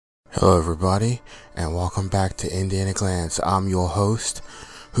Hello everybody, and welcome back to Indiana Glance. I'm your host,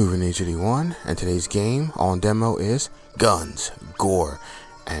 Vinnie, and today's game on demo is Guns, Gore,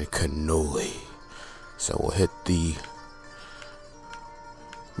 and Cannoli. So we'll hit the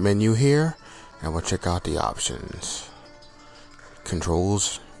menu here, and we'll check out the options.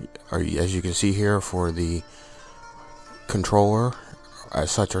 Controls, as you can see here, for the controller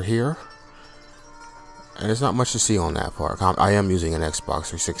as such are here. And there's not much to see on that part. I am using an Xbox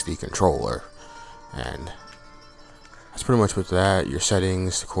 360 controller. And that's pretty much with that. Your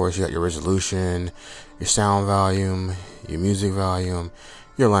settings, of course, you got your resolution, your sound volume, your music volume,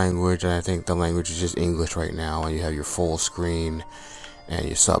 your language. And I think the language is just English right now. And you have your full screen and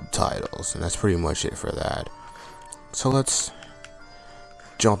your subtitles. And that's pretty much it for that. So let's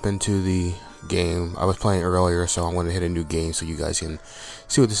jump into the game. I was playing earlier, so I'm going to hit a new game so you guys can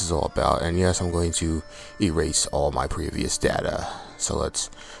see what this is all about. And yes, I'm going to erase all my previous data. So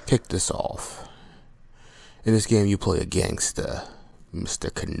let's kick this off. In this game, you play a gangster, Mr.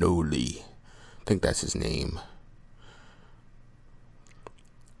 Cannoli. I think that's his name.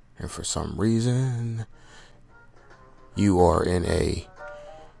 And for some reason, you are in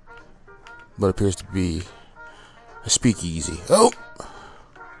what appears to be a speakeasy. Oh,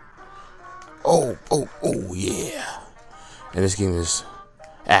 yeah. And this game is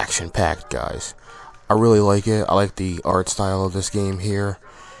action-packed, guys. I really like it. I like the art style of this game here.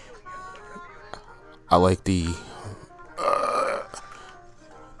 I like the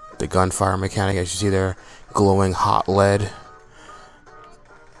gunfire mechanic, as you see there. Glowing hot lead.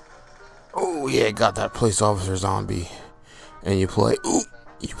 Oh, yeah, got that police officer zombie. And you play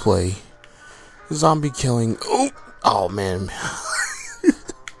zombie killing. Oh, man.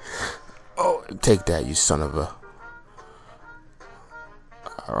 Oh, take that, you son of a...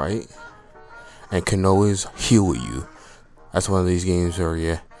 Alright. And Cannoli's heal you. That's one of these games where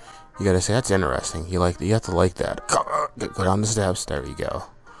you gotta say, that's interesting. You have to like that. Go down the steps. There we go.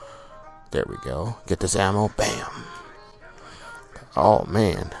 There we go. Get this ammo. Bam. Oh,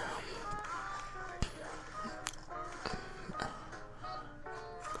 man.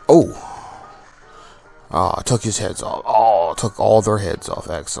 Oh, I took his heads off. Oh, took all their heads off.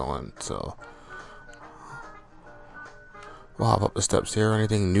 Excellent. So, we'll hop up the steps here.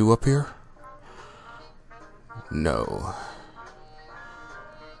 Anything new up here? No.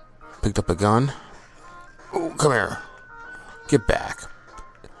 Picked up a gun. Oh, come here. Get back.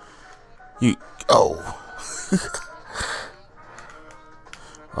 Oh,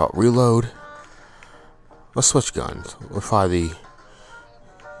 reload. Let's switch guns. We'll try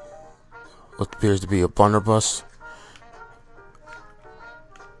what appears to be a blunderbuss.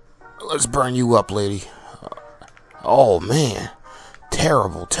 Let's burn you up, lady. Oh, man.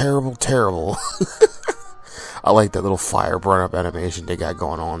 Terrible, terrible, terrible. I like that little fire burn up animation they got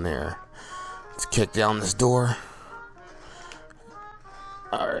going on there. Let's kick down this door.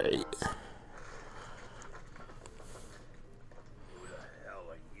 Alright.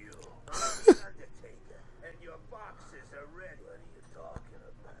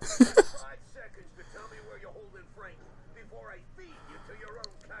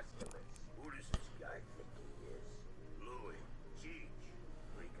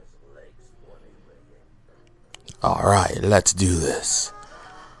 Alright, let's do this.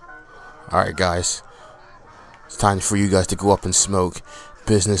 Alright, guys. It's time for you guys to go up and smoke.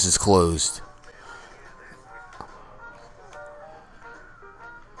 Business is closed.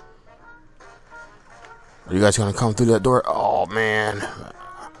 Are you guys gonna come through that door? Oh, man.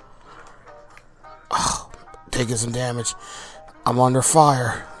 Oh, taking some damage. I'm under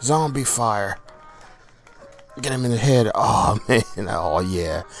fire. Zombie fire. Get him in the head. Oh, man. Oh,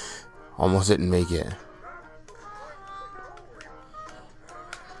 yeah. Almost didn't make it.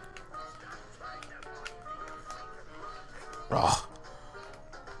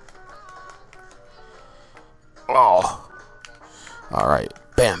 Oh. Alright.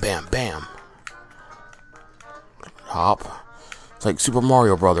 Bam, bam, bam. Hop. It's like Super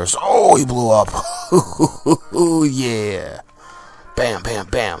Mario Brothers. Oh, he blew up. Oh, yeah. Bam, bam,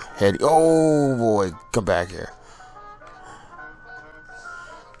 bam. Head. Oh, boy. Come back here.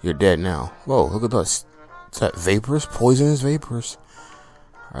 You're dead now. Whoa, look at this. Is that vapors? Poisonous vapors.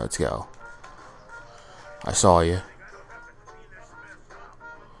 Alright, let's go. I saw you.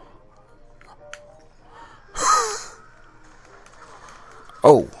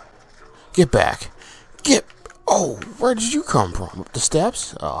 Oh, get back. Oh, where did you come from? Up the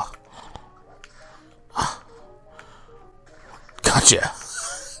steps? Oh. Gotcha.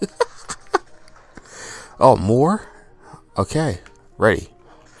 Oh, more? Okay, ready.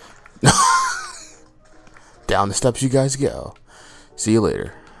 Down the steps you guys go. See you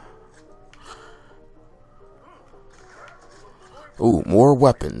later. Ooh, more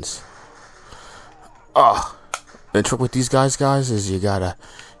weapons. The trick with these guys, is you gotta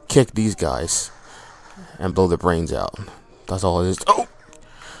kick these guys and blow their brains out. That's all it is. Oh!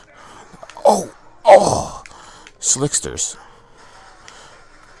 Oh! Oh! Slicksters.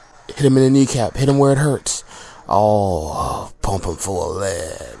 Hit him in the kneecap. Hit him where it hurts. Oh, pump him full of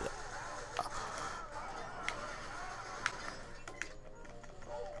lead.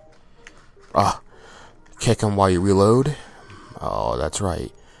 Kick him while you reload. Oh, that's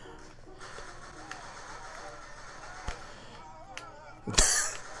right.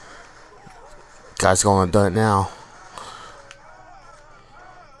 Guys gonna do it now.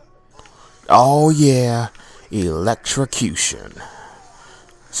 Oh yeah, electrocution.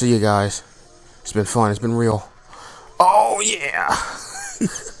 See you guys. It's been fun. It's been real. Oh yeah.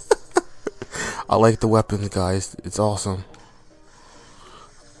 I like the weapons, guys. It's awesome.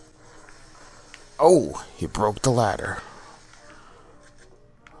 Oh, he broke the ladder.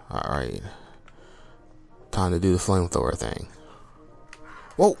 Alright. Time to do the flamethrower thing.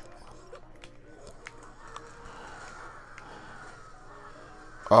 Whoa!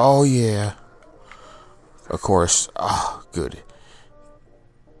 Oh, yeah. Of course. Ah, good.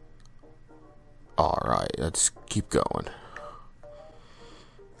 Alright, let's keep going.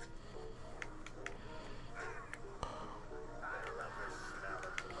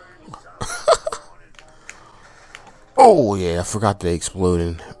 Oh, yeah, I forgot they explode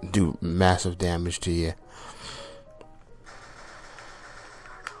and do massive damage to you.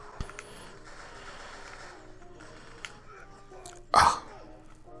 I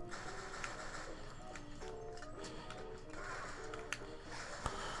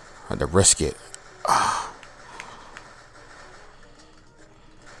had to risk it.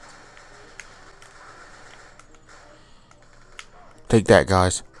 Take that,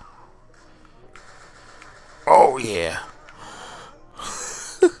 guys. Oh, yeah.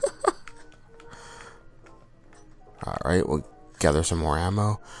 Alright, we'll gather some more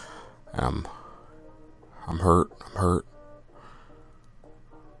ammo. I'm hurt. I'm hurt.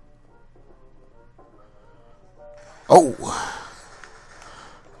 Oh!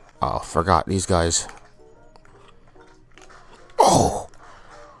 Oh, forgot these guys. Oh!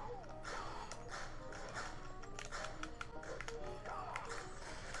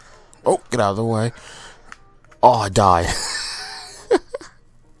 Oh, get out of the way. Oh, I died.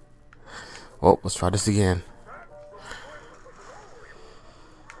 Well, let's try this again.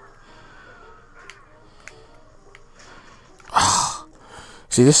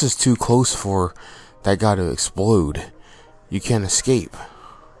 See, this is too close for that guy to explode. You can't escape.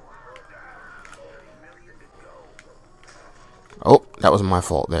 Oh, that was my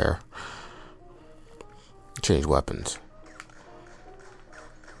fault there. Change weapons.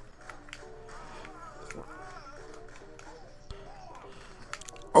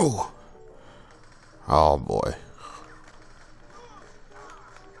 Oh. Oh boy.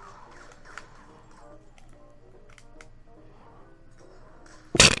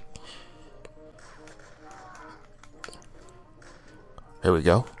 Here we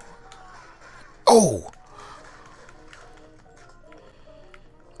go. Oh.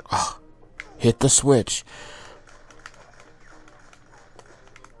 Hit the switch.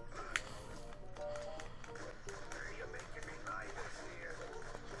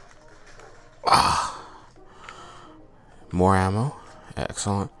 More ammo.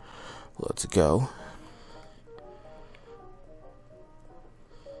 Excellent. Let's go.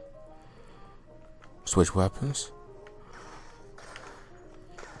 Switch weapons.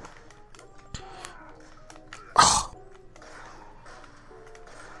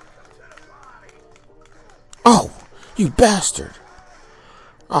 Oh, you bastard.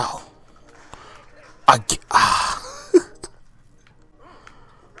 Oh.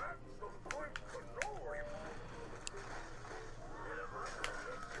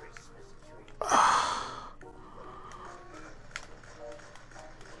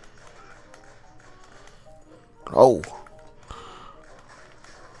 Oh.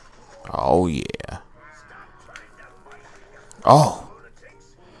 Oh, yeah. Oh.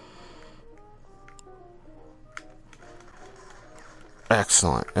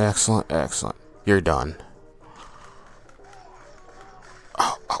 Excellent, excellent, excellent. You're done.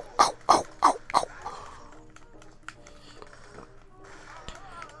 Oh, oh, oh, oh, oh, oh.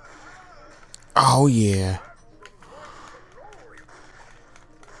 Oh, yeah.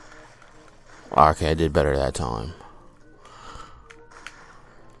 Okay, I did better that time.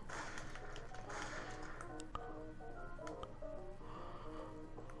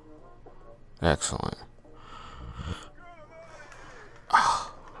 Excellent.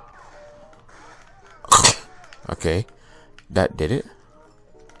 Okay. That did it?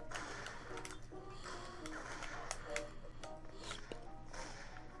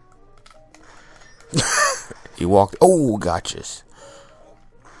 He walked. Oh, gotchas.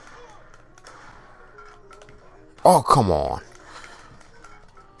 Oh, come on.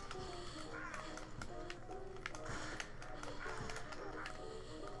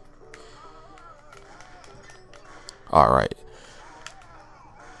 Alright.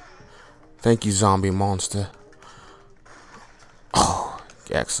 Thank you, zombie monster. Oh,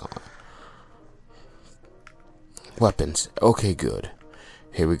 excellent. Weapons. Okay, good.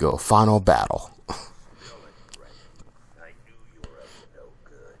 Here we go. Final battle. I knew you were up to no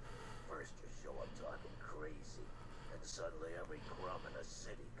good. First you show up talking crazy, and suddenly every crumb in the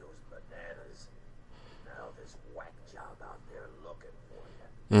city goes bananas. Now this whack job out there looking for you.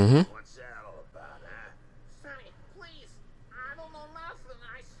 Mm-hmm. What's that all about, huh? Sonny, please. I don't know nothing.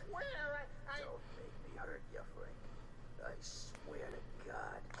 I swear. Don't make me hurt you, Frank. I swear to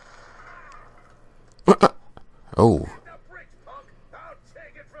God. Oh. The bricks, punk. I'll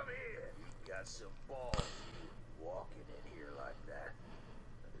take it from here. You got some balls, you walking in here like that.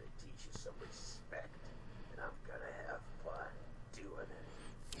 I'm gonna teach you some respect, and I'm gonna have fun doing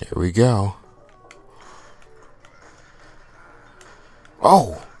it. Here we go.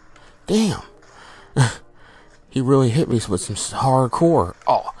 Oh, damn. He really hit me with some hardcore.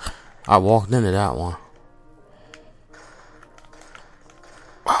 Oh, I walked into that one.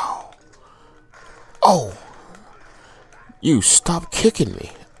 Oh. Oh. You stop kicking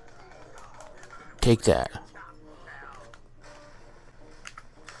me. Take that.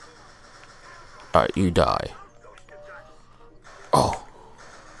 Alright, you die. Oh.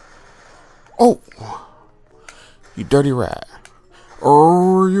 Oh. You dirty rat.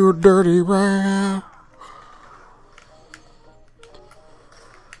 Oh, you dirty rat.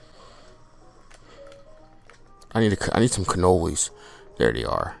 I need some cannolis. There they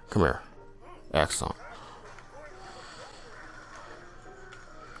are. Come here. Excellent.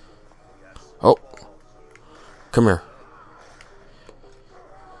 Oh. Come here.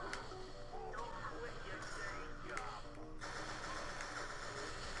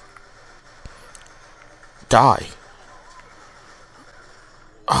 Die.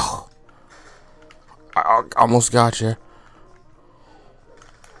 Oh. I almost got you.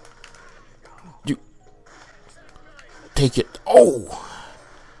 You. Take it. Oh.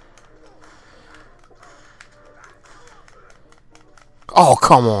 Oh,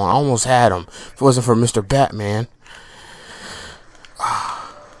 come on. I almost had him. If it wasn't for Mr. Batman.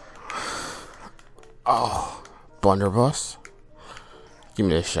 Oh. Blunderbuss. Give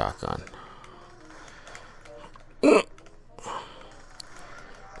me this shotgun.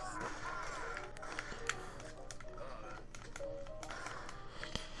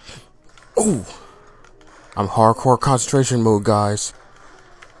 Ooh. I'm hardcore concentration mode, guys.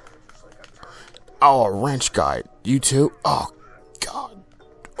 Oh, a wrench guy. You too? Oh, God.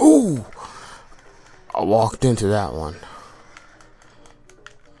 Ooh. I walked into that one.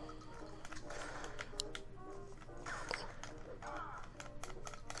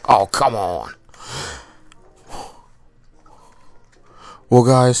 Oh, come on. Well,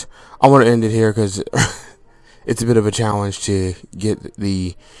 guys, I want to end it here because it's a bit of a challenge to get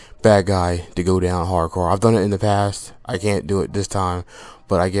the bad guy to go down hardcore. I've done it in the past. I can't do it this time,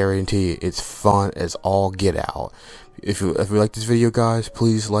 but I guarantee you it's fun as all get out. If you like this video, guys,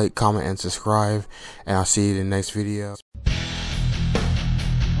 please like, comment, and subscribe, and I'll see you in the next video.